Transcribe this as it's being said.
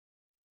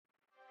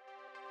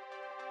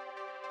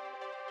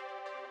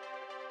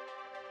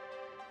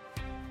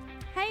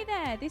Hey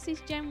there, this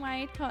is Jen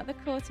Wade, part of the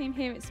core team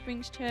here at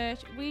Springs Church.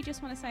 We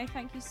just want to say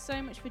thank you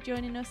so much for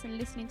joining us and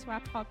listening to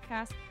our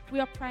podcast. We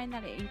are praying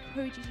that it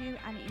encourages you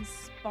and it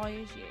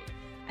inspires you.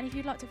 And if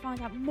you'd like to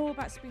find out more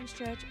about Springs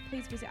Church,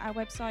 please visit our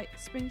website,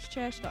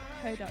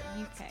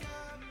 springschurch.co.uk.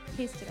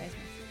 Here's today's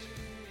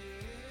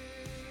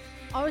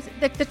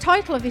message. The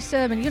title of this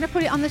sermon, you're going to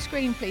put it on the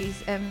screen,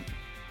 please.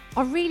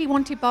 I really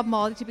wanted Bob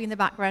Marley to be in the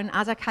background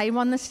as I came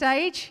on the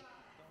stage.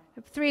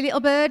 Three Little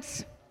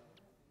Birds.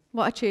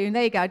 What a tune.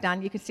 There you go,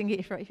 Dan. You can sing it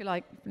if you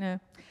like. No.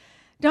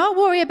 Don't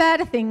worry about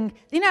a thing.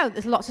 You know,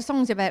 there's lots of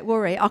songs about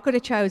worry. I could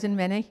have chosen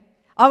many.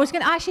 I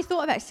actually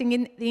thought about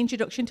singing the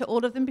introduction to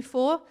all of them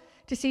before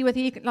to see whether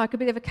you could, like a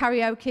bit of a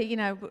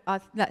karaoke,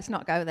 but let's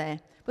not go there.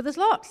 But there's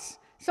lots.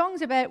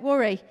 Songs about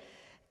worry.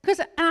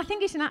 And I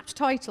think it's an apt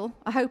title.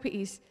 I hope it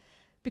is.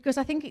 Because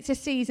I think it's a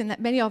season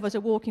that many of us are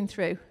walking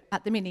through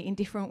at the minute in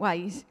different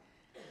ways.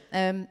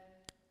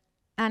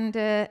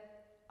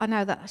 I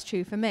know that's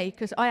true for me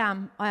because I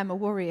am a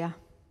worrier.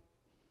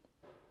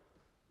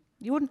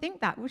 You wouldn't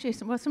think that, would you?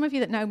 Well, some of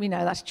you that know me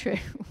know that's true.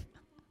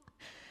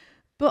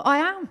 But I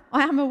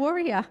am a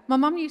worrier. My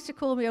mum used to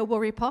call me a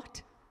worry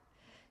pot.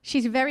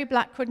 She's very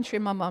black country,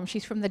 my mum.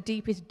 She's from the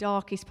deepest,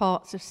 darkest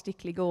parts of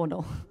Stickley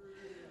Gornal.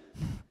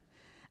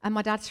 And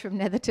my dad's from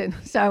Netherton.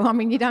 So,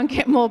 you don't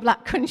get more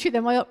black country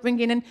than my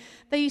upbringing. And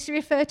they used to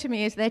refer to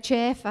me as their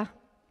chafer.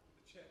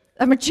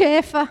 I'm a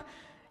chafer.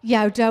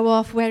 Yo, dough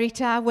off, where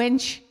it are,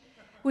 wench.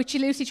 Which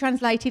loosely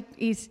translated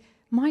is,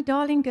 my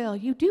darling girl,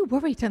 you do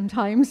worry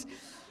sometimes.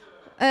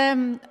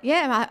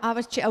 I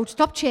was,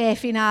 stop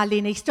chafing,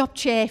 Linny, stop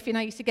chafing.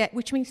 I used to get,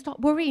 which means stop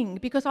worrying,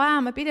 because I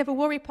am a bit of a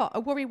worry pot,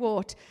 a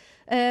worrywart.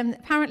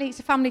 Apparently it's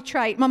a family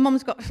trait. My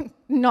mum's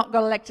not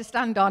got a leg to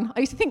stand on. I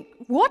used to think,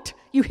 what?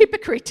 You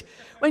hypocrite,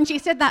 when she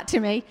said that to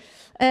me.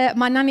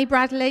 My nanny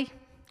Bradley,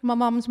 my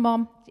mum's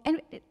mum.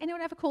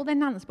 Anyone ever call their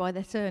nans by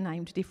their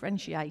surname to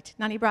differentiate?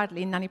 Nanny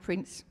Bradley and Nanny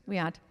Prince, we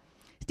had.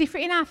 It's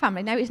different in our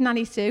family. Now it's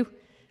Nanny Sue.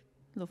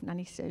 Love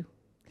Nanny Sue.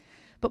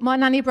 But my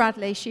Nanny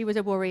Bradley, she was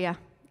a worrier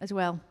as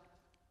well.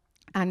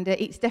 And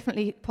it's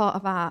definitely part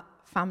of our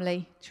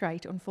family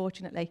trait,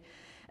 unfortunately.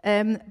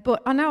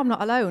 But I know I'm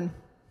not alone.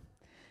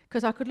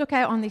 Because I could look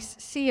out on this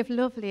sea of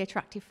lovely,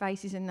 attractive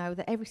faces and know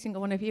that every single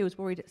one of you is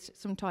worried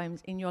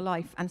sometimes in your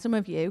life. And some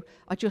of you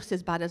are just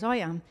as bad as I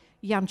am.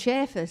 Yam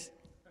chafers.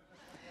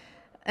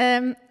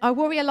 I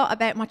worry a lot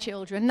about my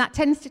children. That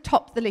tends to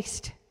top the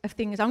list of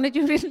things. I'm going to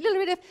do a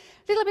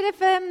little bit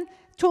of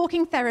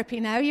talking therapy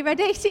now. You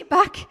ready? Sit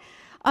back.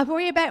 I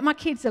worry about my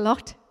kids a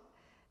lot.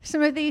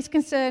 Some of these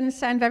concerns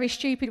sound very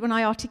stupid when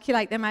I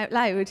articulate them out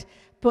loud,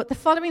 but the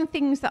following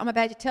things that I'm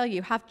about to tell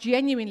you have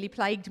genuinely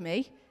plagued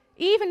me,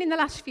 even in the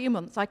last few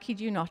months, I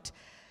kid you not.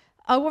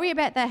 I worry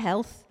about their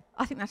health.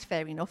 I think that's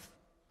fair enough.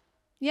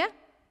 Yeah?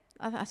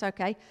 That's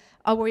okay.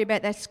 I worry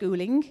about their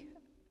schooling.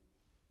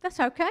 That's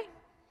okay.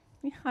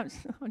 Yeah,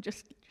 I'm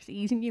just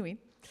easing you in.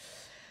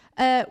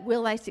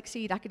 Will they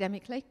succeed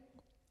academically?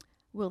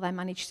 Will they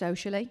manage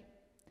socially?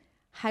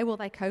 How will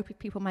they cope if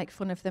people make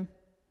fun of them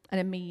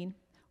and are mean?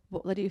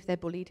 What will they do if they're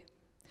bullied?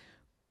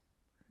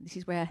 This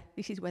is where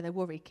the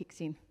worry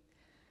kicks in.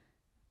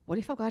 What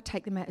if I've got to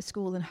take them out of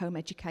school and home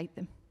educate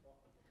them?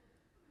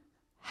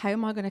 How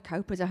am I going to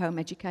cope as a home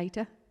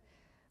educator?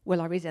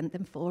 Will I resent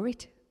them for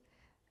it?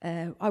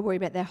 I worry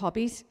about their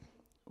hobbies.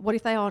 What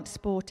if they aren't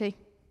sporty?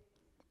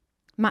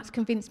 Matt's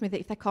convinced me that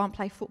if they can't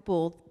play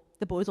football,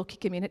 the boys will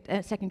kick him in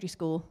at secondary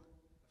school.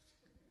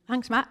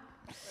 Thanks, Matt.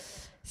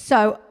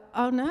 So,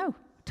 oh no.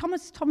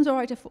 Tom's all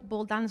right at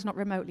football. Dan's not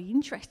remotely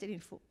interested in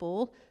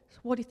football. So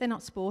what if they're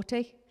not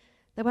sporty?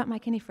 They won't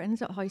make any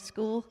friends at high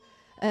school.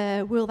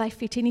 Will they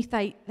fit in if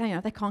they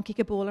can't kick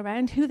a ball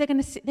around? Who are they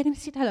going to sit? They're going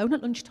to sit alone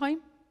at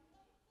lunchtime.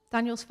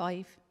 Daniel's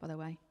 5, by the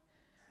way.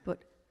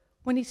 But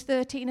when he's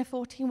 13 or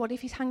 14, what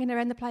if he's hanging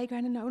around the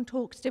playground and no one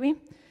talks to him?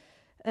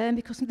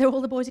 Because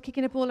all the boys are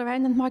kicking a ball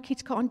around and my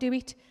kids can't do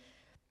it.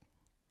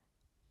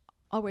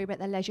 I worry about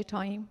their leisure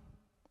time.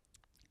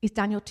 Is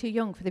Daniel too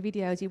young for the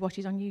videos he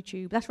watches on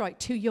YouTube? That's right,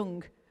 too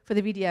young for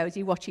the videos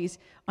he watches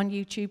on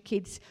YouTube.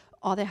 Kids,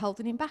 are they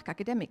holding him back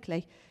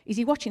academically? Is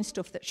he watching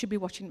stuff that should be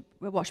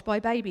watched by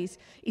babies?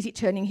 Is it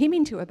turning him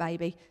into a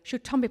baby?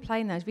 Should Tom be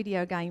playing those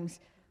video games?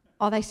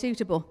 Are they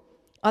suitable?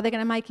 Are they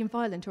going to make him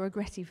violent or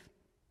aggressive?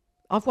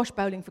 I've watched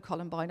Bowling for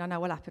Columbine. I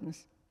know what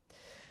happens.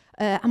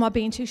 Am I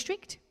being too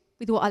strict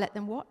with what I let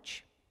them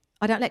watch?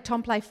 I don't let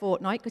Tom play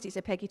Fortnite because it's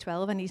a Peggy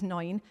 12 and he's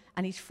 9,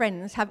 and his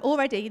friends have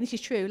already, and this is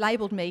true,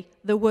 labelled me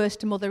the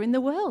worst mother in the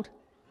world.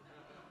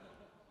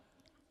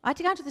 I had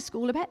to go to the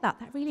school about that.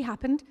 That really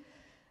happened.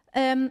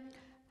 Oh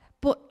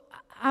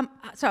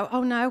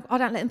no, I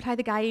don't let them play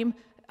the game.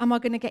 Am I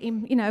going to get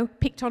him,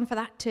 picked on for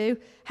that too?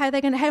 How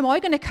am I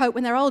going to cope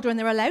when they're older and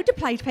they're allowed to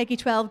play Peggy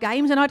 12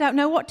 games and I don't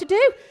know what to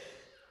do?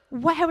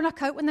 How will I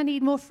cope when they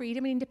need more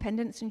freedom and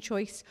independence and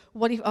choice?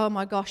 What if, oh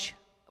my gosh,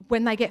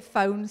 when they get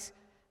phones,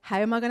 how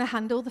am I going to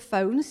handle the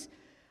phones?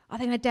 Are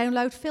they going to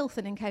download filth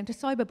and encounter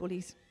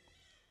cyberbullies?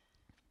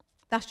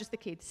 That's just the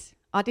kids.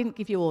 I didn't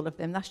give you all of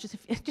them. That's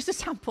just a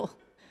sample.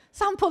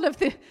 sample of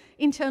the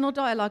internal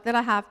dialogue that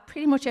I have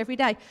pretty much every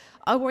day.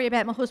 I worry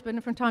about my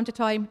husband from time to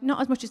time,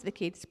 not as much as the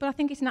kids, but I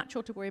think it's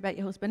natural to worry about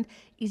your husband.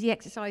 Is he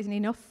exercising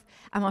enough?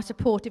 Am I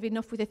supportive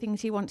enough with the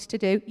things he wants to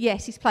do?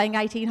 Yes, he's playing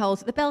 18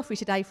 holes at the Belfry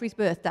today for his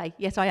birthday.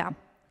 Yes, I am.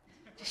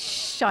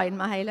 Shine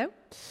my halo.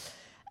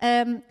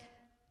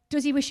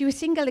 Does he wish he was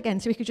single again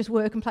so he could just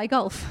work and play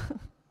golf?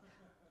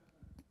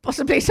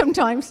 Possibly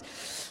sometimes.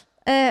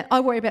 I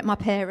worry about my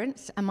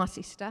parents and my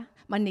sister,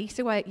 my niece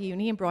away at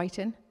uni in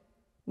Brighton.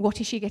 What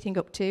is she getting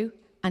up to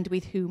and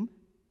with whom?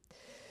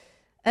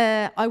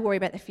 I worry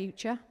about the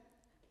future.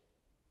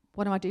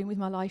 What am I doing with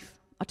my life?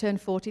 I turned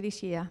 40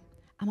 this year.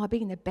 Am I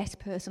being the best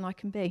person I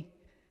can be?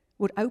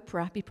 Would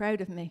Oprah be proud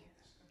of me?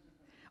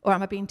 Or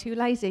am I being too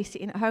lazy,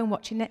 sitting at home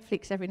watching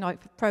Netflix every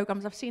night for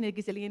programmes I've seen a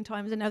gazillion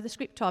times and know the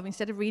script of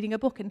instead of reading a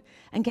book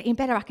and getting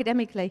better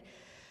academically?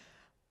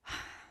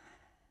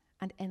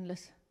 And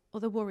endless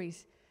other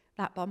worries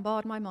that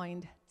bombard my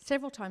mind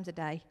several times a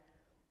day,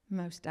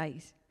 most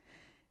days.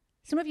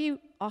 Some of you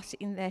are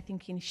sitting there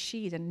thinking,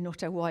 she's a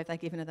nutter, why have they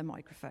given her the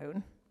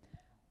microphone?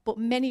 But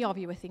many of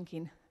you are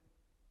thinking,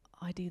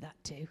 I do that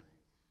too.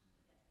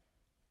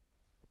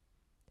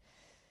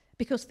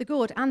 Because the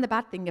good and the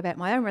bad thing about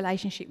my own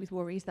relationship with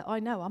worry is that I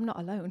know I'm not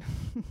alone.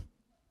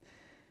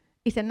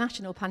 It's a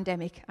national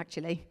pandemic,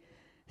 actually.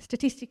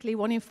 Statistically,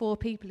 1 in 4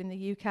 people in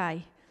the UK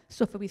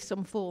suffer with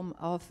some form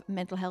of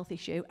mental health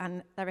issue,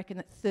 and they reckon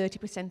that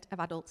 30% of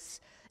adults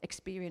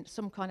experience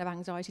some kind of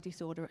anxiety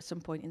disorder at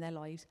some point in their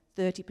lives.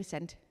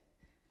 30%.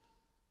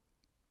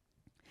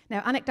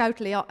 Now,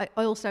 anecdotally,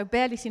 I also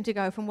barely seem to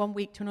go from one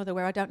week to another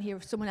where I don't hear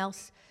of someone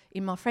else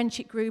in my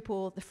friendship group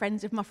or the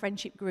friends of my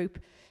friendship group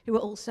who are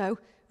also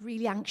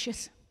really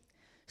anxious,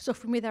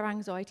 suffering with their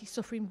anxiety,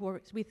 suffering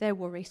with their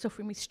worry,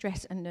 suffering with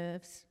stress and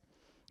nerves.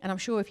 And I'm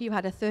sure if you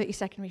had a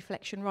 30-second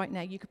reflection right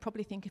now, you could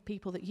probably think of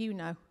people that you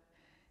know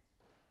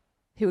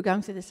who are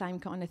going through the same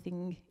kind of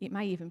thing. It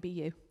may even be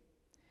you.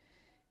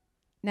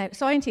 Now,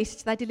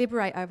 scientists, they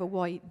deliberate over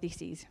why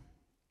this is.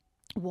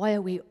 Why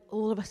are we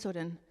all of a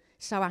sudden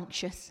so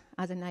anxious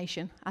as a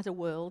nation, as a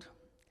world?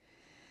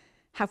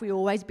 Have we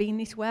always been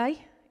this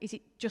way? Is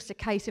it just a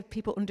case of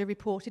people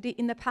underreported it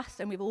in the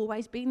past and we've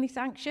always been this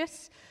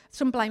anxious?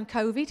 Some blame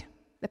COVID,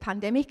 the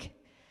pandemic.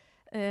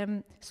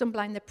 Some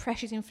blame the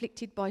pressures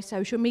inflicted by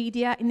social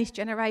media in this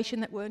generation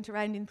that weren't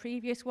around in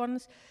previous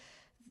ones.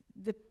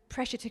 The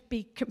pressure to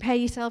compare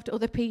yourself to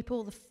other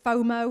people, the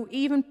FOMO,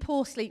 even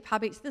poor sleep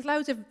habits. There's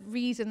loads of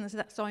reasons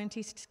that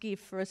scientists give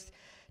for us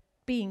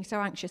being so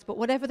anxious. But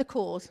whatever the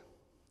cause,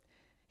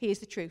 here's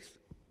the truth.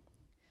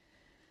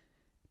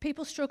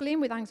 People struggling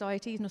with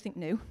anxiety is nothing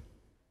new.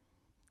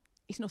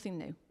 It's nothing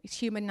new. It's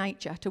human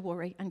nature to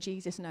worry, and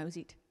Jesus knows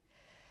it.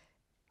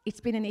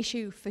 It's been an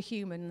issue for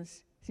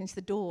humans since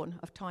the dawn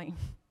of time.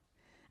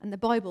 And the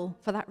Bible,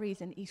 for that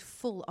reason, is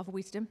full of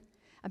wisdom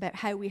about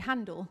how we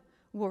handle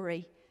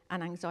worry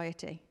and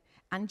anxiety.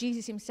 And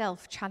Jesus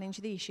himself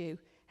challenged the issue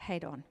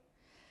head on.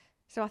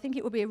 So I think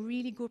it would be a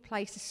really good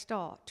place to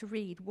start to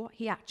read what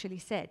he actually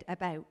said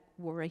about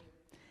worry.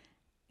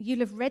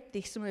 You'll have read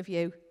this, some of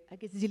you, a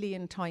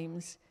gazillion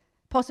times,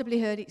 possibly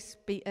heard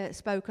it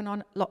spoken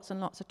on lots and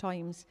lots of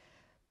times,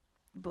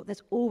 but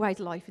there's always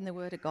life in the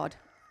Word of God.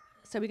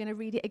 So we're going to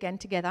read it again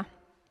together,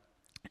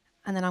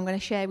 and then I'm going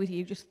to share with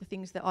you just the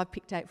things that I've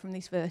picked out from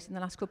this verse in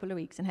the last couple of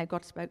weeks and how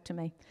God spoke to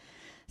me.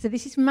 So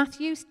this is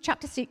Matthew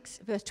chapter 6,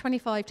 verse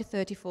 25 to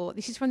 34.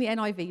 This is from the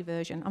NIV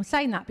version. I'm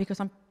saying that because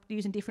I'm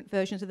using different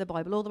versions of the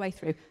Bible all the way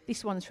through.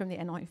 This one's from the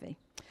NIV.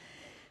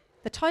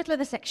 The title of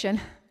the section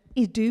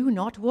is Do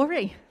Not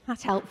Worry.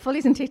 That's helpful,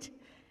 isn't it?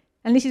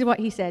 And this is what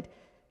he said.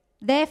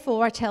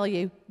 Therefore, I tell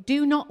you,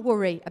 do not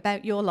worry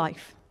about your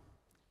life,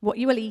 what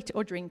you will eat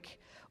or drink,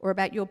 or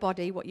about your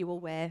body, what you will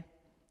wear.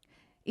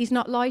 Is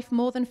not life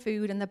more than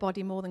food and the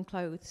body more than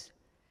clothes?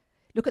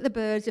 Look at the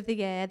birds of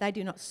the air. They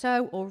do not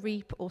sow or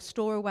reap or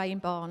store away in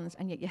barns,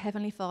 and yet your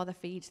heavenly Father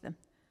feeds them.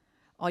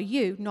 Are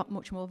you not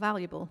much more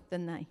valuable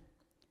than they?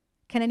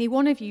 Can any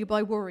one of you,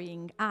 by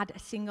worrying, add a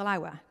single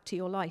hour to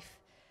your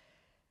life?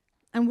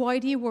 And why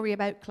do you worry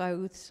about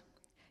clothes?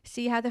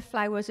 See how the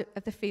flowers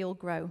of the field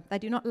grow. They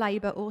do not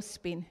labour or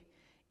spin.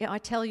 Yet I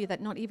tell you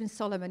that not even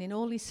Solomon in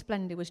all his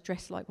splendour was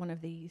dressed like one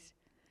of these.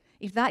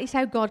 If that is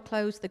how God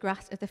clothes the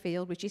grass of the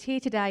field, which is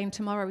here today and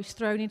tomorrow is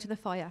thrown into the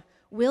fire,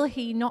 will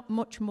he not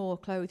much more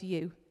clothe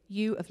you,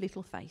 you of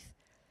little faith?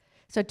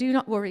 So do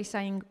not worry,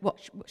 saying, what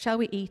shall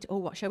we eat,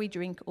 or what shall we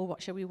drink, or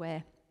what shall we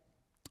wear?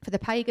 For the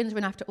pagans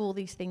run after all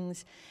these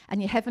things,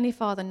 and your heavenly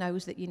Father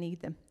knows that you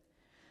need them.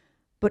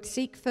 But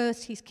seek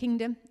first his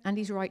kingdom and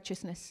his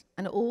righteousness,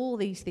 and all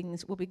these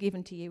things will be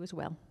given to you as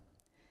well.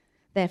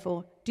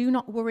 Therefore, do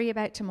not worry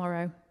about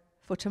tomorrow,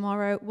 for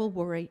tomorrow will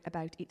worry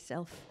about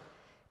itself.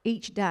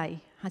 Each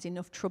day has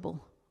enough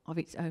trouble of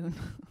its own.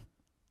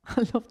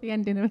 I love the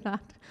ending of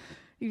that.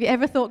 If you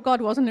ever thought God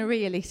wasn't a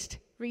realist,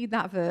 read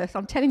that verse.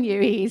 I'm telling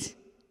you, he is.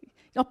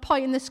 He's not pie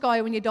in the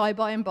sky when you die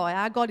by and by.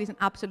 Our God is an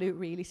absolute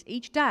realist.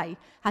 Each day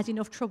has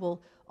enough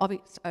trouble of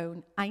its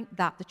own. Ain't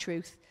that the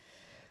truth?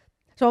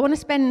 So I want to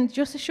spend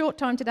just a short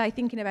time today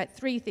thinking about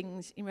 3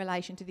 things in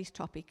relation to this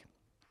topic.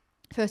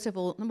 First of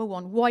all, number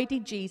one, why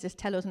did Jesus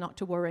tell us not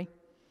to worry?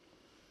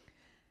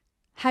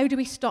 How do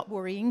we stop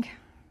worrying?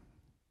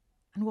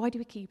 And why do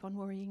we keep on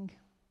worrying?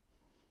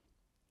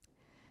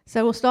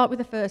 So we'll start with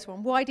the first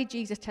one. Why did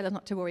Jesus tell us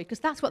not to worry? Because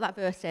that's what that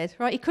verse says,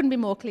 right? It couldn't be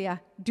more clear.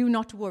 Do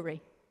not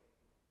worry.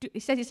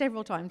 It says it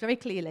several times, very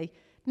clearly.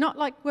 Not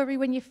like worry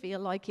when you feel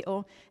like it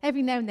or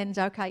every now and then's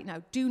okay.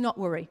 No, do not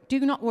worry.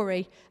 Do not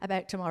worry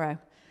about tomorrow.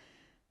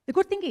 The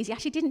good thing is he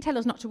actually didn't tell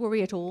us not to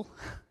worry at all.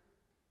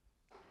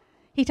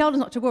 He told us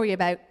not to worry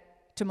about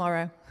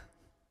tomorrow.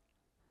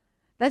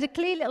 There's a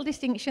clear little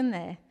distinction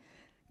there.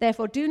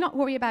 Therefore, do not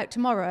worry about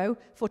tomorrow,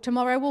 for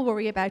tomorrow will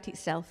worry about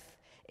itself.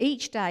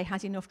 Each day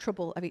has enough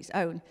trouble of its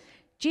own.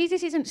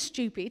 Jesus isn't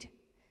stupid.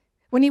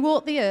 When he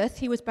walked the earth,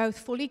 he was both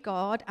fully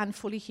God and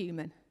fully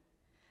human.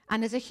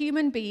 And as a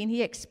human being,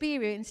 he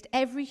experienced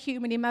every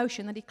human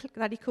emotion that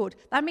he could.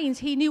 That means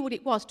he knew what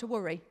it was to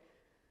worry.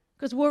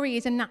 Because worry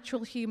is a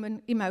natural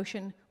human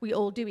emotion. We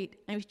all do it.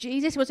 And if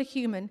Jesus was a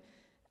human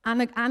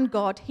and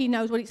God, he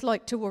knows what it's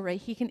like to worry.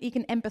 He can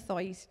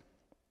empathise.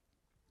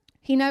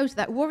 He knows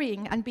that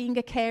worrying and being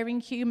a caring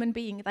human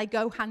being, they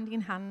go hand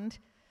in hand.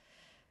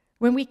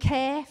 When we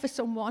care for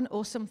someone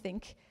or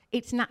something,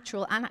 it's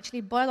natural and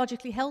actually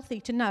biologically healthy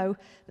to know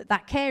that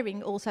that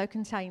caring also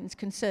contains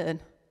concern.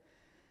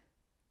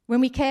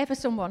 When we care for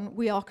someone,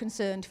 we are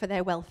concerned for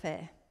their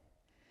welfare.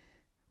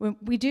 When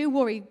we do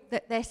worry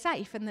that they're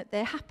safe and that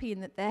they're happy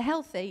and that they're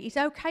healthy, it's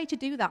okay to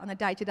do that on a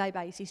day-to-day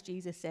basis,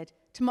 Jesus said.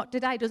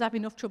 Today does have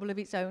enough trouble of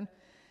its own.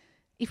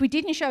 If we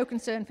didn't show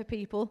concern for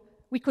people,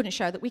 we couldn't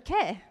show that we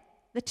care.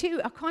 The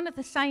two are kind of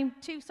the same,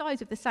 two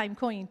sides of the same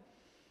coin.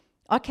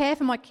 I care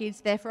for my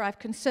kids, therefore I have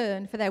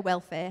concern for their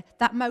welfare.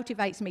 That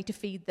motivates me to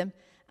feed them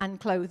and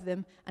clothe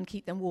them and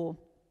keep them warm.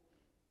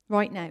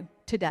 Right now,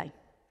 today.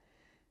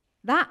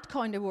 That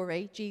kind of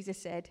worry, Jesus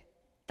said,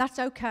 that's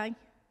okay.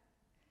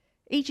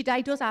 Each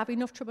day does have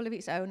enough trouble of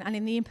its own, and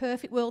in the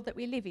imperfect world that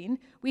we live in,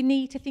 we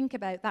need to think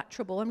about that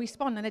trouble and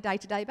respond on a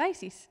day-to-day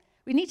basis.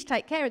 We need to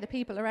take care of the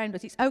people around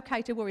us. It's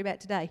okay to worry about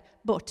today,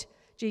 but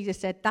Jesus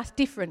said that's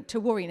different to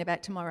worrying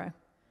about tomorrow.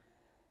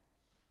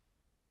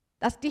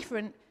 That's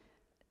different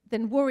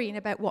than worrying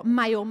about what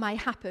may or may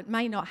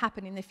not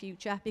happen in the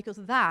future, because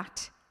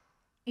that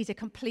is a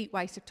complete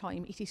waste of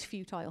time. It is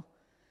futile.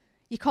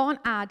 You can't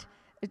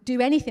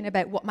do anything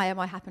about what may or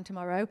may happen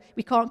tomorrow.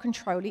 We can't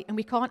control it, and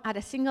we can't add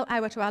a single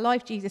hour to our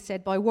life, Jesus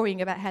said, by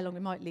worrying about how long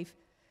we might live.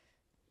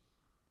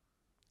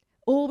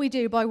 All we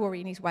do by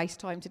worrying is waste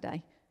time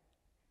today.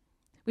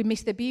 We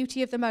miss the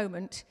beauty of the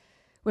moment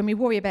when we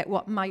worry about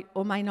what might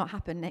or may not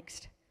happen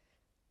next.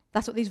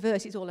 That's what this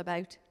verse is all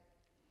about.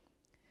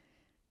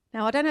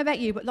 Now, I don't know about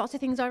you, but lots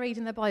of things I read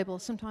in the Bible,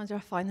 sometimes I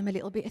find them a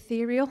little bit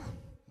ethereal,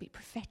 a bit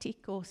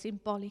prophetic or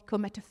symbolic or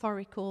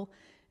metaphorical.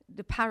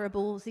 The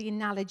parables, the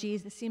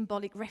analogies, the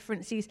symbolic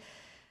references,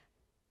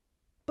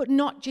 but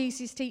not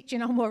Jesus'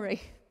 teaching on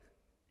worry.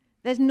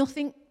 There's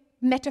nothing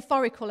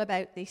metaphorical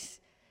about this.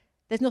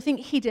 There's nothing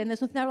hidden.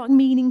 There's nothing like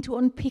meaning to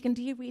unpick. And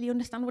do you really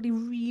understand what he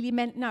really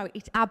meant? No,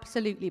 it's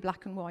absolutely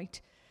black and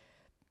white.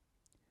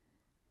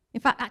 In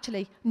fact,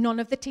 actually, none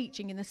of the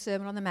teaching in the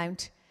Sermon on the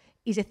Mount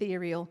is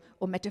ethereal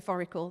or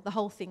metaphorical. The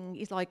whole thing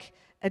is like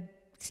a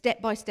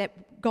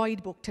step-by-step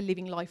guidebook to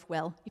living life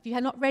well. If you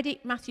have not read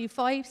it, Matthew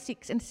 5,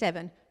 6 and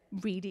 7,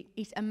 read it.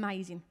 It's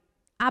amazing.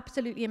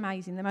 Absolutely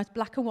amazing. The most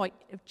black and white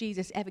of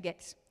Jesus ever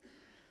gets.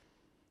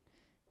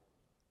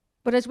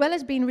 But as well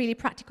as being really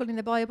practical in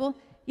the Bible,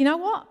 you know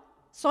what?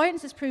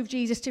 Science has proved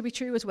Jesus to be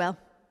true as well.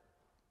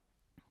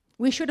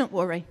 We shouldn't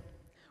worry.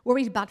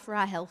 Worry is bad for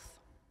our health.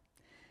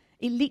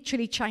 It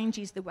literally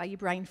changes the way your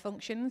brain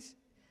functions.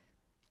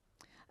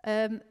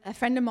 A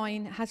friend of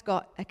mine has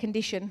got a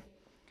condition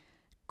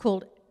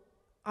called,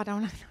 I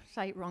don't want to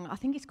say it wrong, I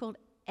think it's called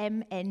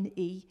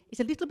MNE. It's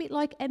a little bit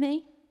like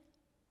ME,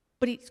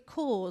 but it's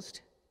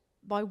caused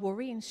by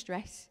worry and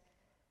stress.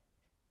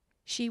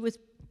 She was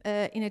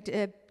in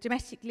a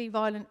domestically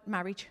violent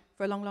marriage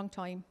for a long, long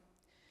time.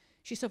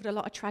 She suffered a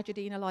lot of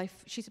tragedy in her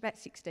life. She's about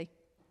 60.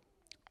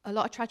 A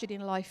lot of tragedy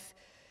in her life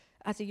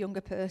as a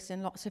younger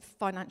person, lots of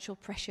financial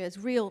pressures,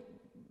 real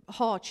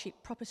hardship,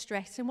 proper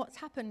stress. And what's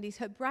happened is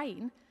her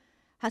brain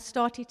has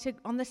started to,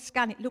 on the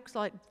scan, it looks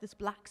like there's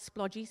black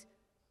splodges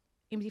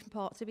in different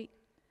parts of it.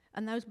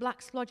 And those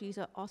black splodges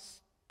are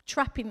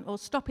trapping or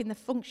stopping the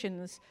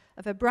functions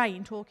of her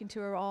brain talking to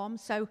her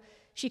arms. So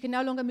she can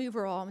no longer move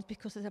her arms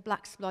because there's a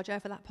black splodge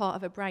over that part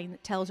of her brain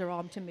that tells her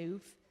arm to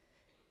move.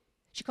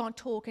 She can't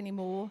talk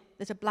anymore.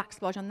 There's a black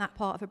splodge on that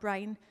part of her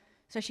brain.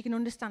 So she can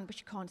understand, but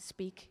she can't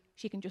speak.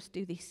 She can just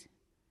do this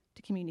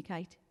to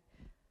communicate.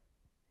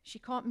 She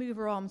can't move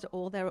her arms at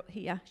all. They're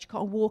here. She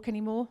can't walk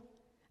anymore,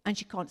 and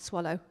she can't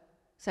swallow.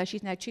 So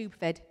she's now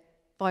tube-fed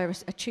via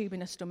a tube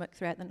in her stomach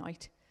throughout the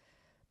night.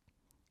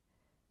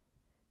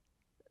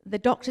 The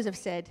doctors have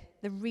said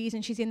the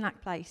reason she's in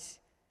that place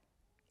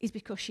is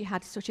because she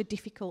had such a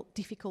difficult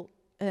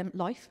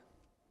life.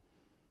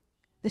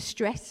 The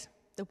stress,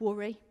 the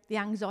worry, the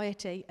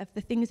anxiety of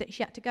the things that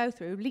she had to go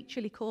through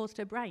literally caused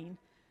her brain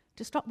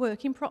to stop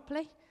working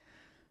properly.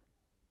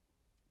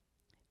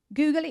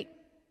 Google it.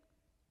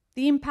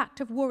 The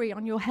impact of worry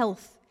on your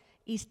health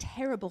is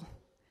terrible.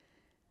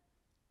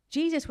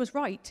 Jesus was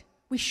right.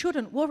 We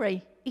shouldn't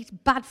worry. It's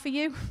bad for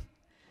you.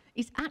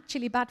 It's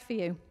actually bad for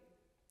you.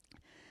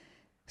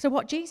 So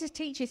what Jesus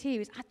teaches here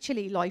is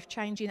actually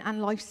life-changing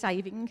and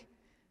life-saving.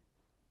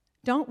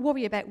 Don't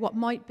worry about what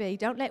might be.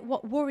 Don't let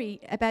what worry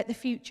about the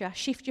future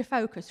shift your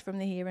focus from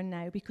the here and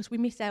now, because we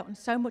miss out on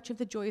so much of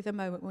the joy of the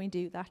moment when we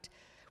do that,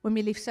 when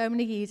we live so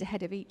many years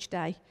ahead of each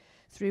day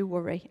through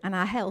worry, and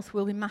our health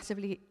will be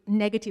massively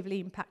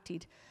negatively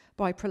impacted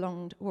by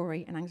prolonged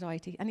worry and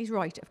anxiety. And he's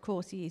right, of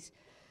course he is.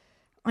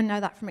 I know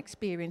that from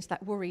experience,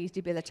 that worry is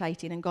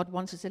debilitating, and God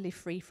wants us to live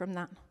free from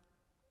that.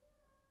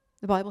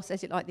 The Bible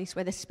says it like this: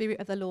 where the Spirit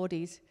of the Lord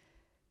is,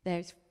 there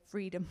is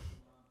freedom.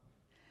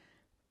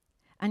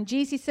 And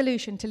Jesus'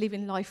 solution to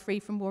living life free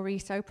from worry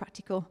is so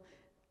practical.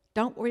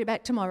 Don't worry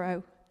about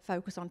tomorrow,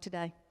 focus on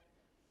today.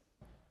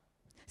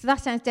 So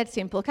that sounds dead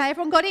simple. Okay,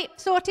 everyone got it?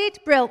 Sorted?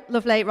 Brill,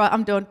 lovely. Right,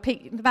 I'm done.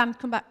 Pete, the band,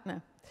 come back.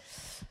 No.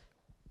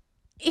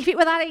 If it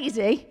were that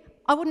easy,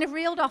 I wouldn't have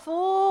reeled off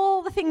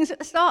all the things at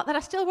the start that I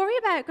still worry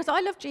about, because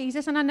I love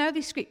Jesus and I know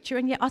this scripture,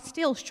 and yet I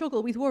still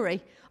struggle with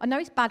worry. I know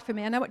it's bad for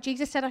me. I know what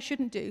Jesus said I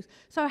shouldn't do.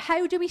 So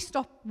how do we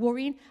stop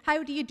worrying?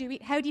 How do you do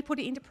it? How do you put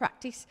it into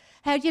practice?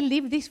 How do you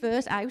live this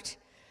verse out?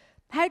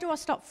 How do I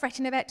stop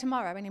fretting about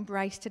tomorrow and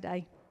embrace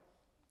today?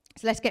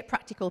 So let's get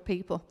practical,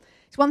 people.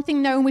 It's one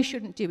thing knowing we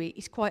shouldn't do it.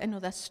 It's quite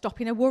another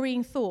stopping a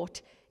worrying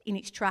thought in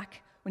its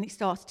track when it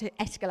starts to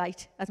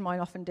escalate, as mine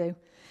often do.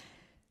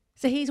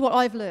 So here's what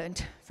I've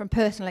learned from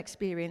personal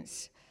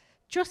experience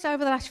just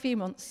over the last few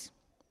months.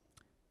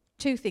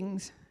 2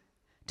 things.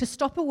 To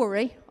stop a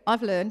worry,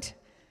 I've learned,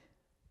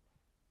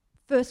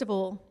 first of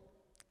all,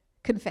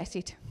 confess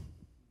it.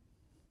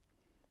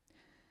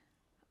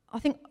 I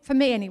think, for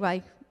me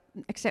anyway,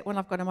 except when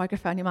I've got a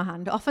microphone in my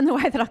hand, often the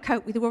way that I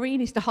cope with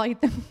worrying is to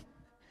hide them.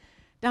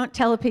 Don't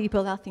tell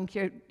people, they'll think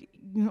you're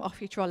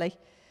off your trolley.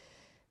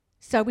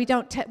 So we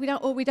don't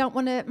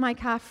want to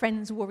make our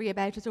friends worry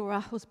about us, or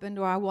our husband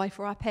or our wife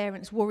or our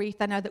parents worry if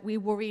they know that we're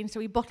worrying. So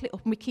we bottle it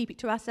up and we keep it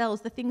to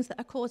ourselves. The things that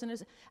are causing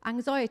us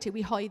anxiety,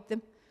 we hide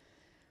them.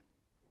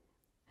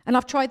 And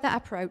I've tried that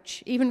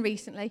approach, even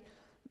recently.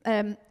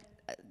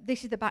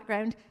 This is the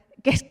background.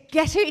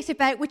 Guess who it's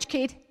about? Which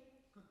kid?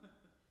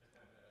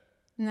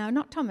 No,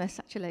 not Thomas,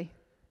 actually.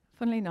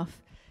 Funnily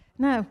enough.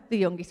 No, the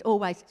youngest.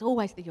 It's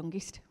always the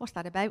youngest. What's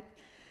that about?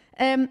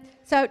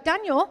 So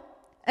Daniel,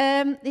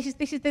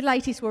 this is the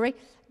latest worry.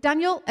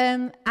 Daniel,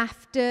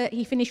 after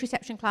he finished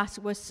reception class,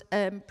 was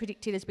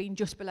predicted as being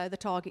just below the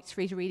targets for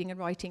his reading and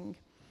writing.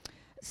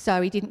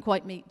 So he didn't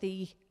quite meet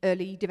the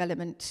early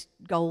development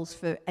goals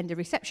for end of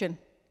reception.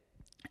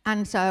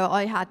 And so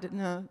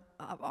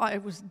I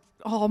was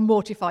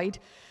mortified.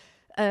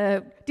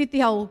 Did the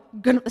whole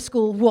gun up the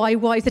school,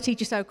 why is the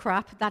teacher so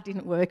crap? That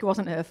didn't work. It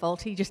wasn't her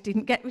fault. He just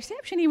didn't get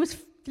reception. He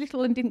was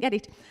little and didn't get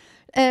it.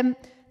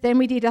 Then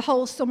we did a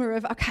whole summer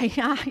of,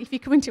 if you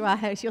come into our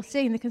house, you'll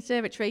see in the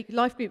conservatory,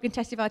 life group can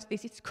testify to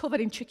this, it's covered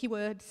in tricky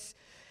words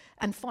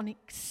and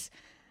phonics.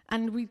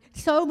 And we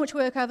so much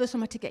work over the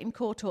summer to get him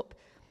caught up.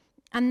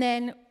 And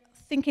then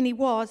thinking he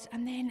was,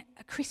 and then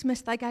at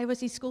Christmas they gave us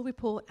his school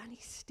report, and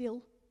he's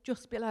still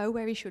just below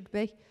where he should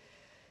be.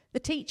 The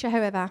teacher,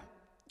 however,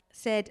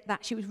 said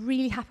that she was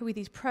really happy with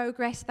his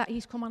progress, that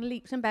he's come on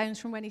leaps and bounds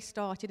from when he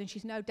started, and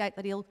she's no doubt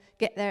that he'll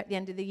get there at the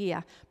end of the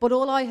year. But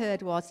all I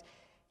heard was,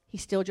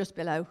 he's still just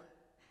below.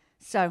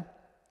 So,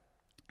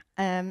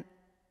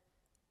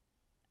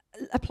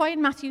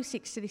 applying Matthew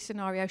 6 to this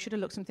scenario should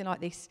have looked something like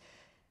this.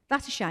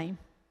 That's a shame.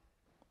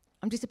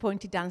 I'm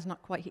disappointed Dan's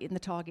not quite hitting the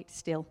target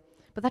still.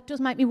 But that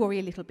does make me worry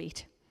a little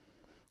bit.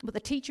 But the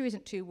teacher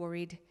isn't too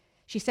worried.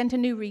 She sent a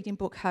new reading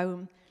book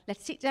home.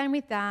 Let's sit down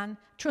with Dan,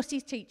 trust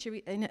his teacher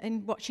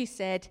in what she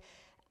said.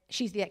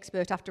 She's the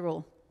expert after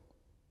all.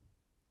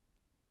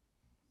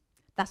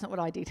 That's not what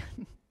I did.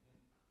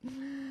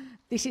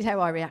 This is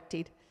how I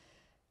reacted.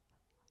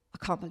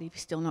 I can't believe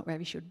he's still not where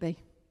he should be.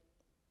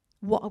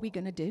 What are we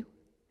going to do?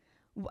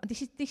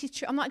 This is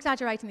true. I'm not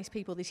exaggerating this,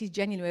 people. This is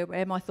genuinely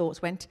where my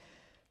thoughts went.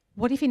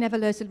 What if he never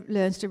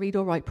learns to read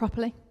or write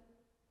properly?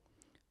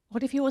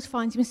 What if he always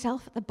finds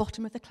himself at the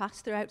bottom of the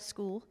class throughout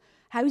school?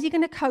 How is he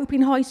going to cope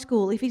in high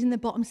school if he's in the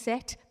bottom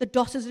set? The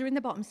dossers are in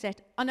the bottom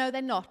set. I know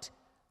they're not.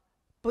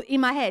 But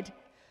in my head,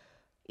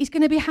 he's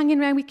going to be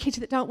hanging around with kids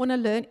that don't want to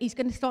learn. He's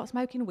going to start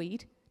smoking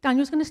weed.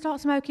 Daniel's going to start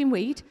smoking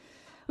weed.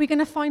 We're going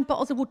to find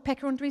bottles of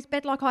woodpecker under his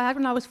bed like I had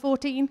when I was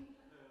 14.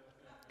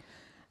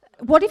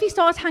 What if he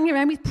starts hanging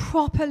around with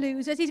proper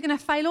losers? He's going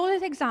to fail all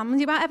his exams.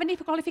 He won't have any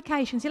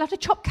qualifications. He'll have to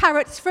chop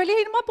carrots for a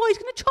living. My boy's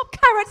going to chop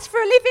carrots for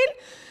a living.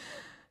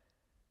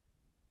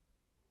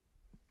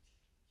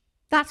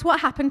 That's what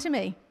happened to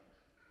me.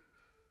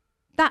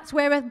 That's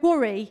where a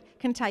worry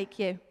can take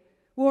you.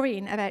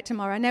 Worrying about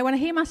tomorrow. Now, when I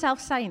hear myself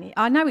saying it,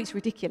 I know it's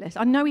ridiculous.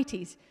 I know it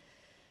is.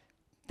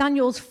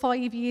 Daniel's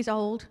 5 years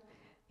old.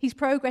 His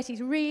progress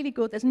is really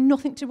good. There's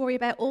nothing to worry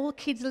about. All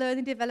kids learn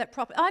and develop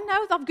properly. I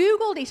know, I've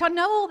Googled it. I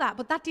know all that,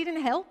 but that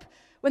didn't help.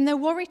 When the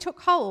worry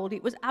took hold,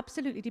 it was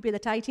absolutely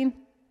debilitating.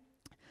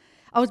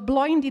 I was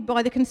blinded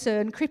by the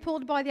concern,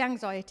 crippled by the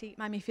anxiety. It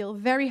made me feel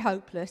very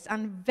hopeless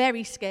and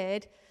very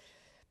scared.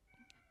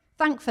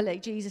 Thankfully,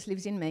 Jesus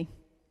lives in me.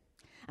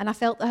 And I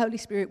felt the Holy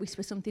Spirit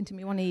whisper something to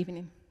me one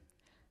evening.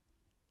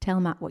 Tell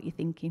Matt what you're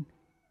thinking.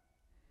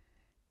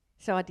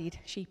 So I did,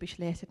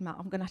 sheepishly. I said, Matt,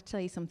 I'm going to have to tell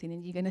you something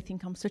and you're going to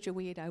think I'm such a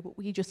weirdo, but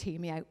will you just hear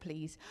me out,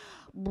 please?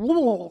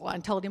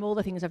 And told him all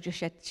the things I've just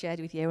shared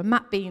with you. And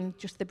Matt, being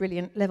just the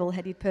brilliant,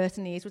 level-headed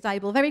person he is, was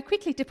able very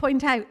quickly to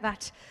point out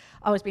that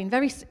I was being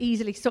very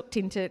easily sucked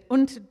into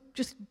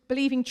just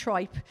believing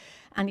tripe.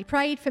 And he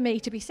prayed for me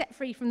to be set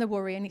free from the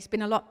worry, and it's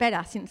been a lot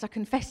better since I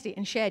confessed it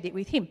and shared it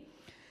with him.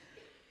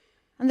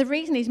 And the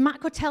reason is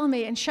Matt could tell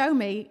me and show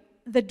me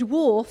the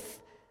dwarf,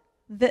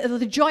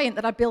 the giant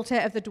that I built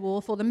out of the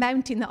dwarf, or the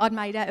mountain that I'd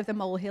made out of the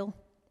molehill.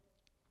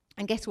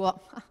 And guess what?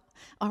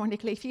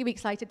 Ironically, a few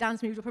weeks later,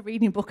 Dan's moved up a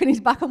reading book and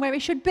he's back on where he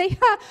should be.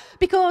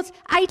 Because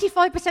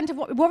 85% of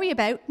what we worry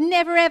about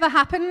never ever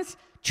happens.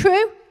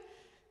 True?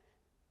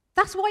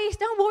 That's why you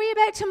don't worry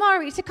about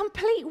tomorrow. It's a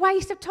complete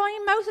waste of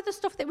time. Most of the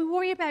stuff that we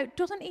worry about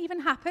doesn't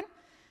even happen.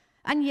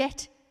 And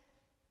yet,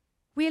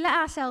 we let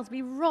ourselves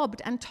be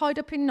robbed and tied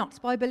up in knots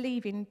by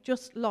believing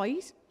just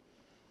lies.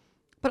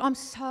 But I'm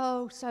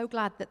so, so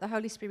glad that the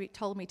Holy Spirit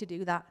told me to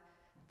do that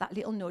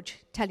little nudge.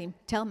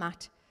 Tell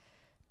Matt.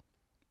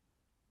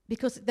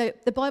 Because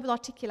the Bible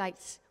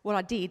articulates what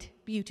I did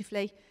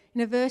beautifully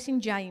in a verse in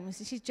James.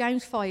 This is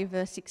James 5,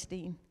 verse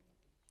 16.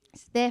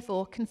 It's,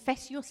 therefore,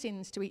 confess your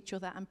sins to each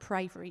other and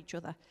pray for each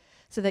other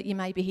so that you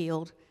may be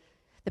healed.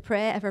 The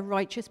prayer of a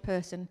righteous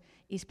person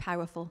is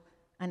powerful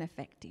and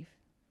effective.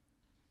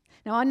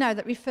 Now, I know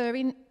that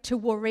referring to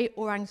worry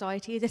or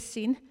anxiety as a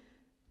sin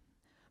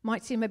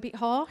might seem a bit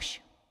harsh,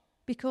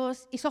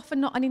 because it's often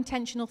not an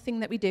intentional thing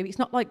that we do. It's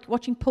not like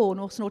watching porn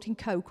or snorting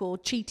coke or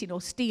cheating or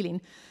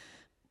stealing.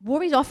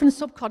 Worry is often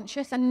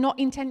subconscious and not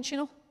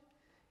intentional.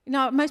 You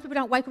know, most people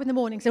don't wake up in the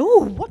morning and say,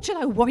 oh, what should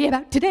I worry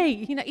about today?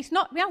 You know, it's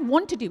not, we don't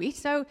want to do it,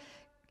 so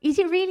is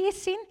it really a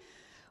sin?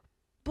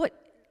 But,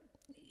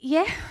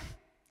 yeah,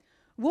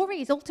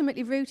 worry is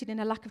ultimately rooted in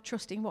a lack of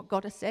trusting what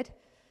God has said.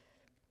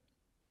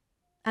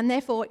 And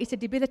therefore, it's a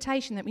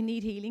debilitation that we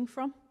need healing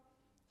from.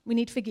 We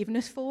need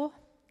forgiveness for.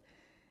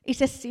 It's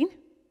a sin.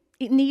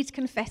 It needs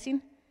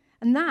confessing.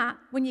 And that,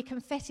 when you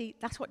confess it,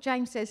 that's what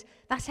James says,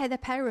 that's how the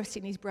power of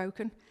sin is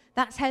broken.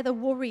 That's how the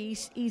worry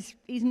is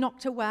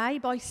knocked away,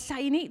 by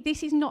saying it.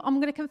 This is not,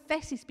 I'm going to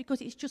confess this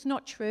because it's just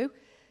not true.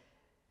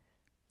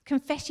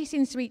 Confess your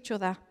sins to each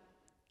other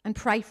and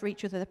pray for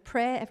each other. The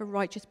prayer of a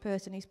righteous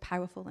person is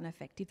powerful and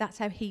effective. That's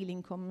how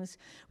healing comes.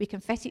 We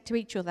confess it to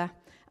each other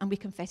and we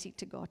confess it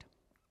to God.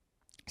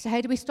 So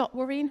how do we stop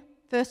worrying?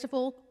 First of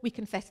all, we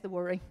confess the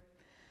worry.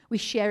 We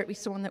share it with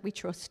someone that we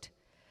trust.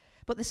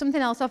 But there's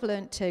something else I've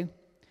learned too.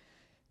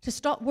 To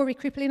stop worry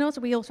crippling us,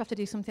 we also have to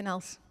do something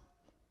else.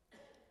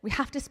 We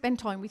have to spend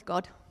time with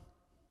God.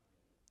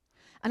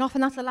 And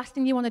often that's the last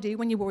thing you want to do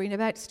when you're worrying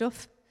about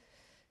stuff.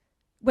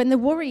 When the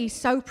worry is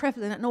so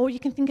prevalent and all you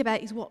can think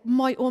about is what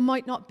might or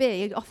might not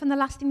be, often the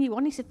last thing you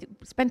want is to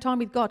spend time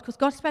with God, because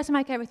God's supposed to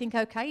make everything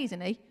okay,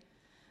 isn't he?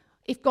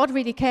 If God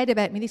really cared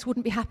about me, this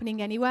wouldn't be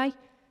happening anyway.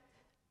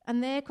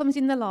 And there comes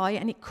in the lie,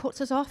 and it cuts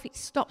us off. It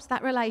stops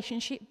that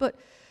relationship. But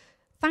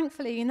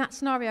thankfully, in that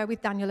scenario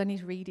with Daniel and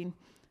his reading,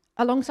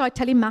 alongside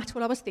telling Matt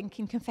what I was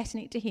thinking,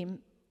 confessing it to him,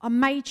 I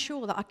made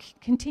sure that I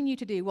continue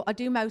to do what I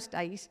do most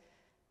days.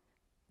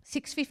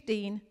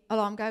 6:15,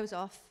 alarm goes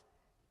off.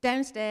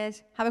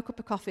 Downstairs, have a cup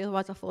of coffee,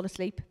 otherwise I fall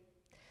asleep.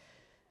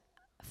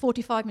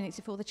 45 minutes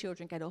before the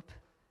children get up,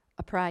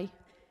 I pray.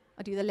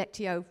 I do the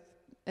Lectio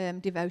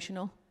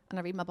devotional, and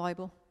I read my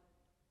Bible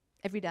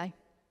every day.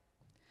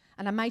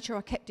 And I made sure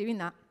I kept doing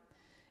that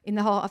in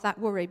the heart of that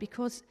worry,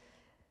 because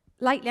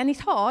lately, and it's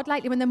hard,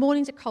 lately when the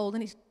mornings are cold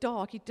and it's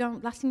dark,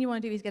 last thing you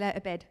want to do is get out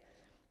of bed.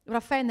 But I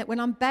found that when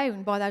I'm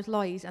bound by those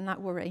lies and that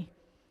worry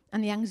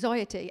and the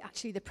anxiety,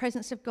 actually the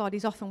presence of God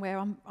is often where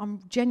I'm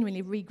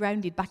genuinely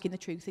regrounded back in the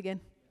truth again.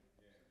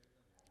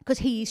 Because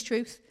he is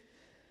truth.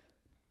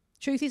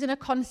 Truth isn't a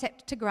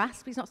concept to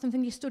grasp. It's not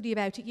something you study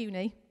about at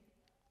uni.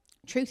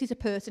 Truth is a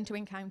person to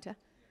encounter.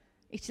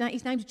 His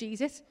name's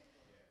Jesus.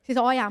 He says,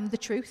 I am the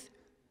truth.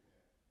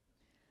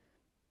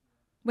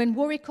 When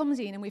worry comes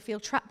in and we feel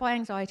trapped by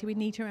anxiety, we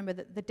need to remember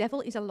that the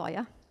devil is a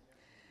liar.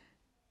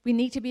 We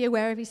need to be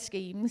aware of his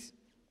schemes.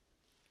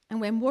 And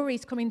when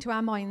worries come into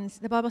our minds,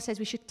 the Bible says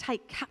we should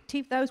take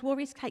captive those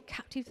worries, take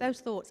captive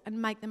those thoughts,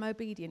 and make them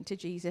obedient to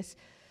Jesus.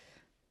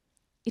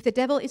 If the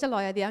devil is a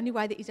liar, the only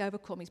way that he's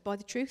overcome is by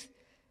the truth.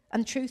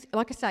 And the truth,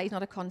 like I say, is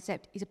not a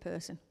concept, is a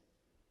person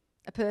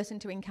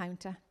to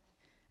encounter,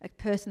 a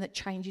person that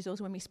changes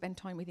us when we spend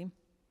time with him.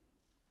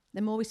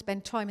 The more we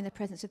spend time in the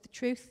presence of the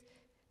truth,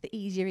 the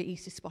easier it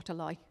is to spot a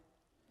lie.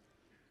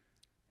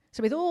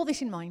 So with all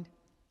this in mind,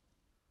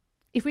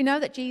 if we know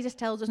that Jesus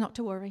tells us not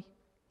to worry,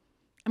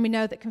 and we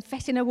know that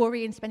confessing a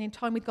worry and spending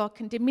time with God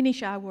can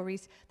diminish our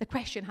worries, the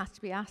question has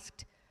to be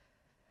asked,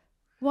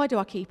 why do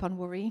I keep on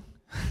worrying?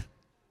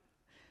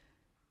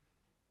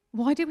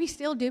 Why do we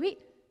still do it?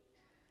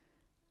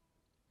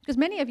 Because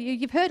many of you,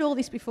 you've heard all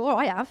this before,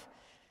 I have,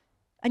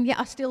 and yet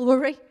I still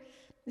worry.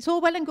 It's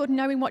all well and good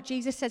knowing what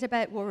Jesus says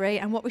about worry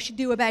and what we should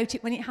do about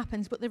it when it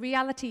happens, but the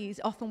reality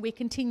is often we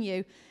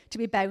continue to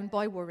be bound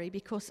by worry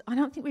because I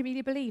don't think we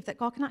really believe that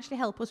God can actually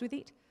help us with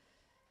it.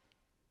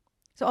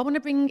 So I want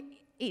to bring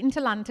it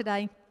into land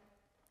today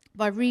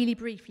by really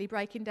briefly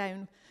breaking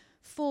down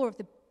 4 of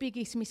the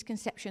biggest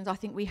misconceptions I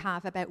think we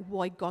have about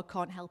why God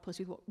can't help us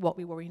with what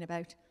we're worrying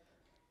about.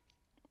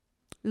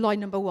 Lie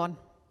number 1,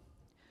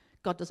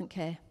 God doesn't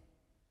care.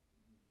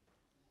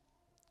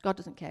 God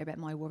doesn't care about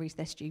my worries,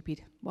 they're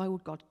stupid. Why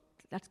would God?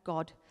 That's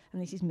God,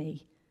 and this is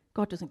me.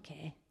 God doesn't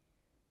care.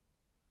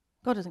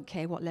 God doesn't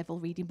care what level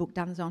reading book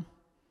Dan's on.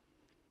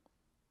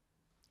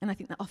 And I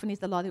think that often is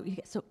the lie that we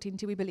get sucked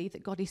into. We believe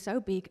that God is so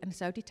big and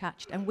so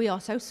detached, and we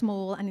are so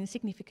small and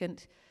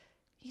insignificant.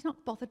 He's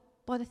not bothered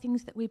by the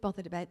things that we're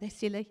bothered about. They're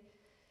silly.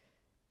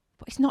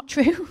 But it's not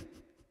true.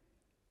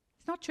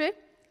 It's not true.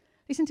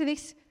 Listen to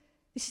this.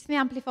 This is the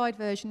Amplified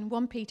Version,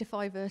 1 Peter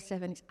 5, verse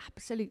 7. It's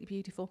absolutely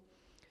beautiful.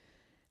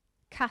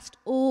 Cast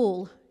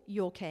all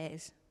your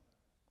cares,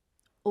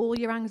 all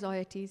your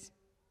anxieties,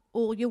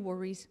 all your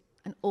worries,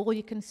 and all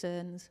your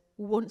concerns,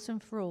 once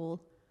and for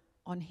all,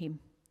 on him.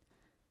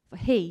 For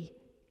he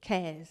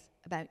cares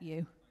about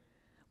you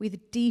with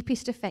the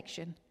deepest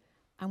affection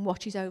and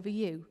watches over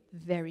you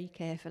very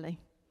carefully.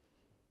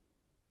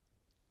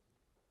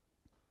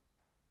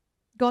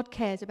 God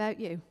cares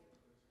about you.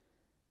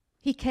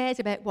 He cares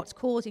about what's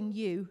causing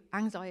you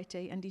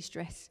anxiety and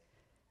distress.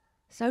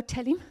 So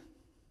tell him.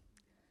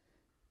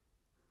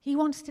 He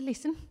wants to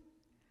listen.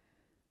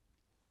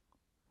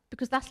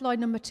 Because that's lie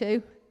number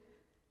 2.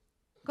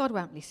 God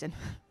won't listen.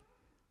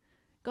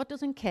 God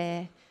doesn't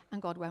care,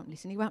 and God won't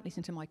listen. He won't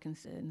listen to my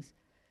concerns.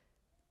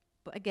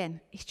 But again,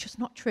 it's just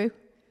not true.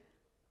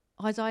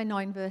 Isaiah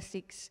 9, verse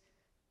 6.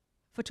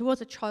 For to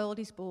us a child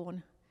is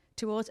born,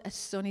 to us a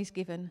son is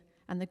given,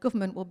 and the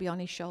government will be on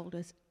his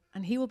shoulders,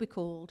 and he will be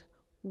called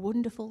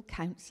Wonderful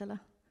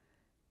Counselor,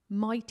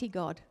 Mighty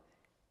God,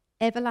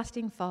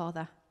 Everlasting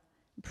Father,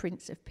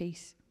 Prince of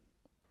Peace.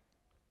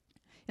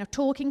 Now,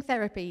 talking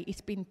therapy,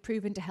 it's been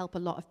proven to help a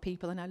lot of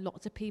people. I know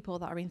lots of people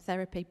that are in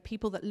therapy,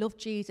 people that love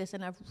Jesus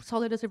and are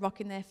solid as a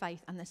rock in their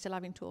faith, and they're still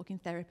having talking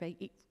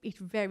therapy. It's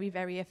very,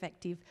 very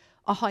effective.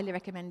 I highly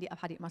recommend it. I've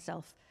had it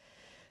myself.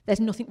 There's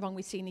nothing wrong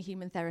with seeing a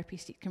human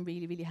therapist. It can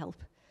really, really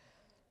help.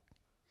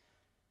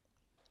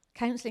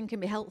 Counselling can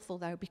be helpful,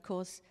 though,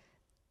 because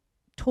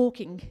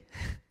talking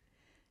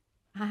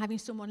and having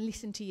someone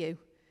listen to you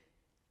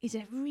is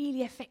a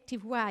really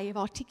effective way of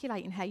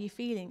articulating how you're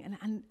feeling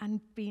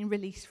and being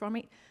released from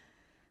it.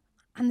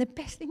 And the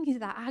best thing is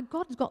that our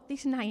God's got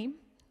this name.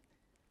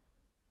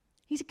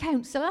 He's a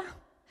counsellor,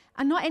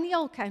 and not any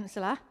old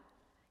counsellor.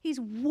 He's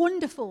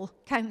wonderful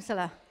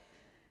counsellor.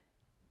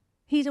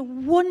 He's a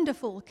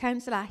wonderful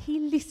counsellor. He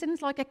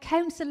listens like a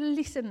counsellor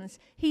listens.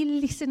 He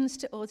listens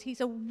to us. He's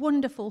a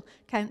wonderful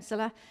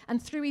counsellor.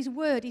 And through his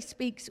word, he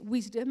speaks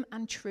wisdom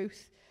and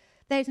truth.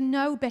 There's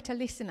no better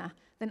listener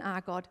than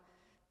our God.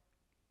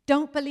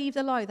 Don't believe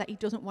the lie that he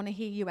doesn't want to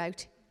hear you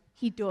out.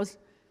 He does.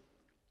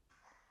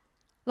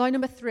 Lie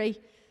number 3,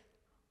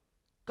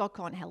 God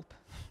can't help.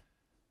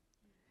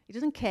 He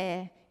doesn't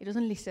care, he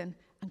doesn't listen,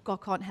 and God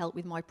can't help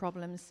with my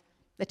problems.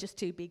 They're just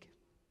too big.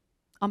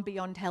 I'm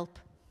beyond help.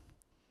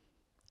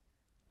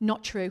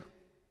 Not true.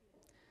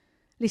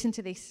 Listen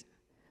to this.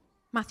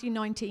 Matthew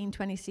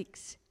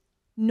 19:26.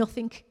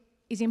 Nothing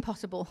is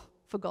impossible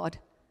for God,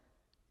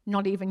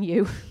 not even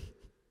you.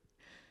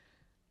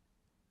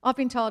 I've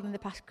been told in the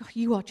past, God,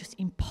 you are just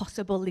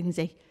impossible,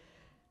 Linsey.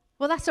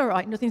 Well, that's all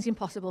right. Nothing's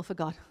impossible for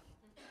God.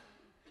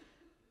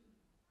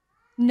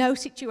 No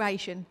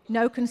situation,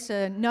 no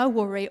concern, no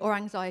worry or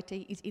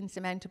anxiety is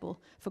insurmountable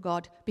for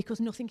God because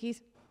nothing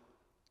is.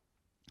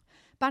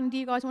 Band, do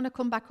you guys want to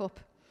come back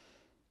up?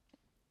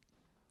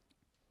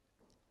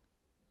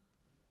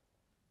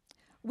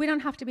 We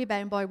don't have to be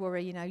bound by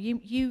worry, you know.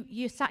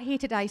 You sat here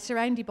today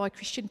surrounded by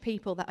Christian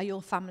people that are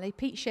your family.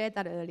 Pete shared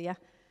that earlier.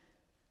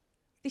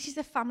 This is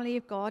the family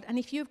of God, and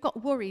if you've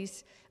got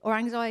worries or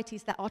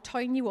anxieties that are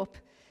tying you up,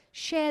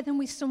 share them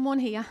with someone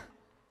here.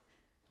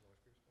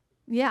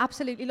 Yeah,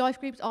 absolutely. Life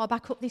groups are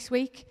back up this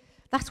week.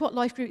 That's what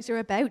life groups are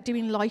about,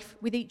 doing life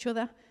with each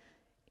other.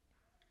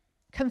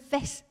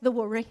 Confess the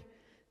worry.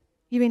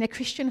 You're in a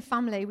Christian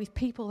family with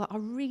people that are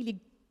really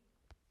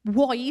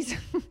wise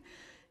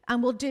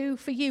and will do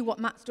for you what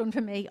Matt's done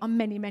for me on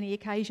many, many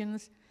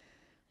occasions.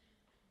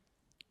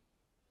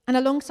 And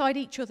alongside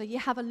each other, you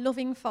have a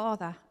loving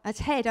Father as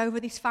head over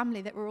this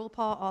family that we're all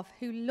part of,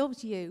 who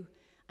loves you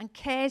and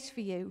cares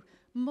for you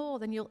more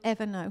than you'll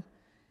ever know.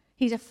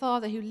 He's a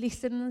Father who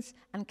listens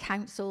and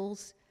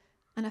counsels,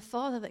 and a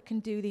Father that can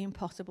do the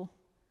impossible.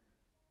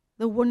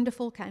 The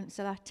wonderful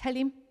counsellor. Tell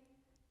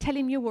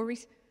him your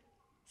worries.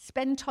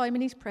 Spend time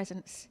in his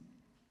presence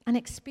and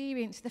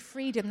experience the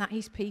freedom that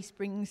his peace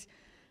brings.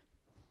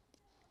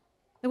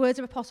 The words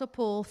of Apostle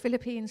Paul,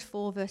 Philippians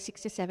 4, verse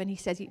 6-7, he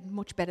says it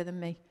much better than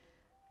me.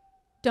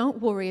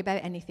 Don't worry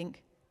about anything.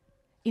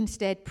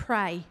 Instead,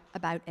 pray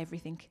about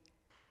everything.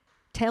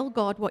 Tell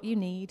God what you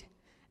need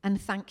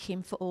and thank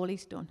him for all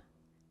he's done.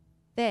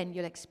 Then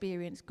you'll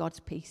experience God's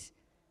peace,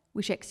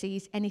 which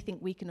exceeds anything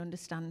we can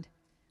understand.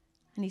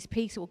 And his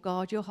peace will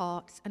guard your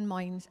hearts and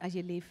minds as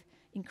you live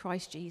in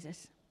Christ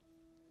Jesus.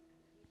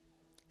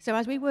 So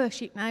as we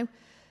worship now, we're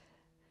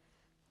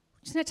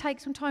just going to take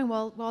some time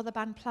while the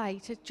band play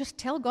to just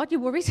tell God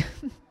your worries.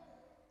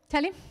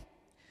 Tell him.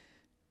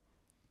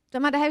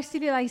 Don't matter how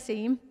silly they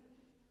seem.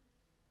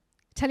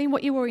 Tell him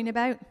what you're worrying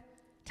about.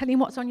 Tell him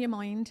what's on your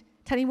mind.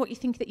 Tell him what you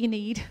think that you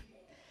need.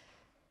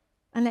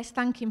 And let's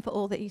thank him for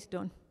all that he's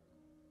done.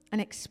 And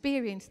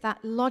experience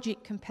that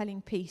logic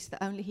compelling peace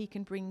that only he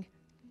can bring,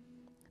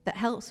 that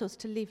helps us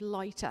to live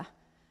lighter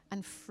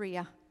and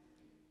freer.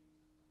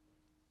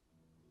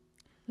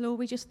 Lord,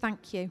 we just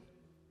thank you.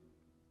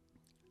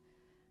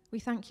 We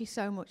thank you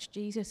so much,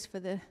 Jesus, for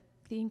the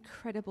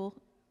incredible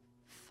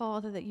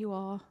Father that you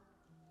are.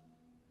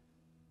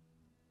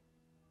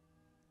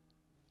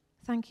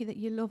 Thank you that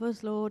you love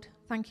us, Lord.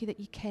 Thank you that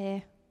you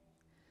care.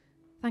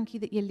 Thank you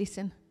that you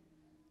listen.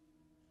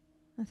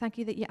 And thank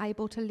you that you're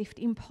able to lift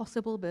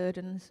impossible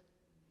burdens.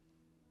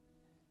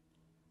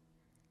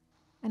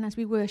 And as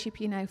we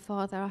worship you now,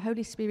 Father, our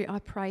Holy Spirit, I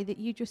pray that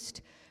you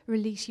just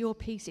release your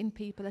peace in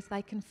people as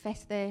they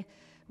confess their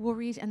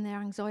worries and their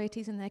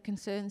anxieties and their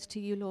concerns to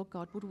you, Lord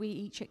God. Would we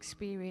each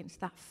experience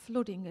that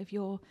flooding of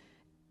your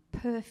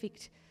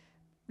perfect,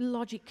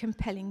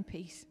 logic-compelling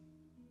peace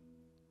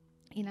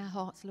in our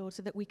hearts, Lord,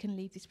 so that we can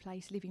leave this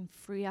place living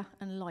freer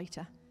and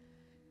lighter.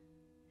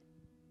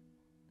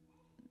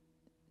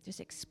 Just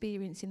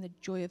experiencing the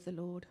joy of the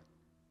Lord.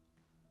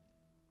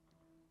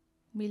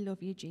 We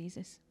love you,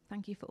 Jesus.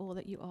 Thank you for all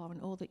that you are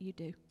and all that you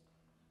do.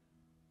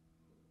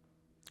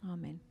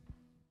 Amen.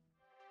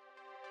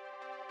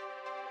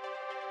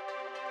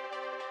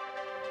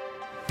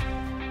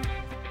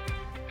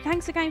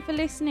 Thanks again for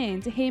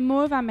listening. To hear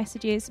more of our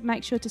messages,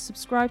 make sure to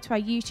subscribe to our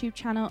YouTube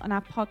channel and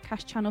our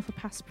podcast channel for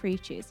past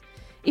preachers.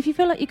 If you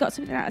feel like you got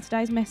something out of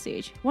today's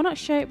message, why not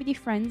share it with your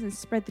friends and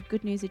spread the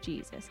good news of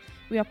Jesus?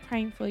 We are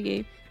praying for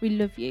you. We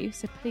love you.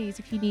 So please,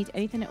 if you need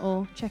anything at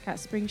all, check out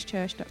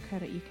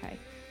springschurch.co.uk.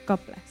 God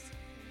bless.